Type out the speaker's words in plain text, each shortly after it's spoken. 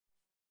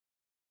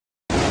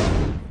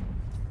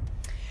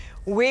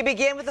We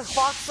begin with a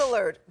Fox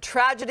alert.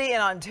 Tragedy in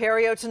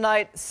Ontario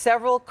tonight.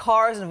 Several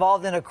cars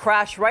involved in a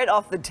crash right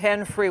off the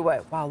 10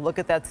 freeway. Wow, look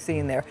at that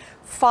scene there.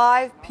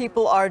 5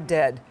 people are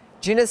dead.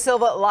 Gina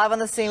Silva live on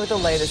the scene with the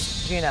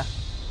latest. Gina.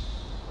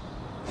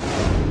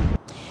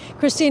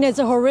 Christina, it's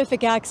a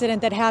horrific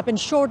accident that happened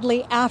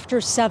shortly after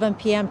 7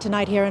 p.m.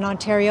 tonight here in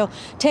Ontario.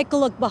 Take a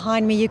look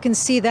behind me. You can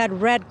see that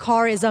red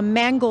car is a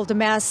mangled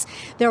mess.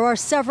 There are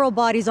several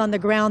bodies on the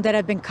ground that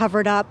have been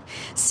covered up.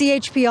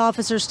 CHP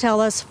officers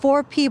tell us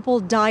 4 people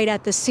died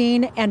at the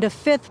scene and a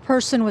 5th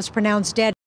person was pronounced dead.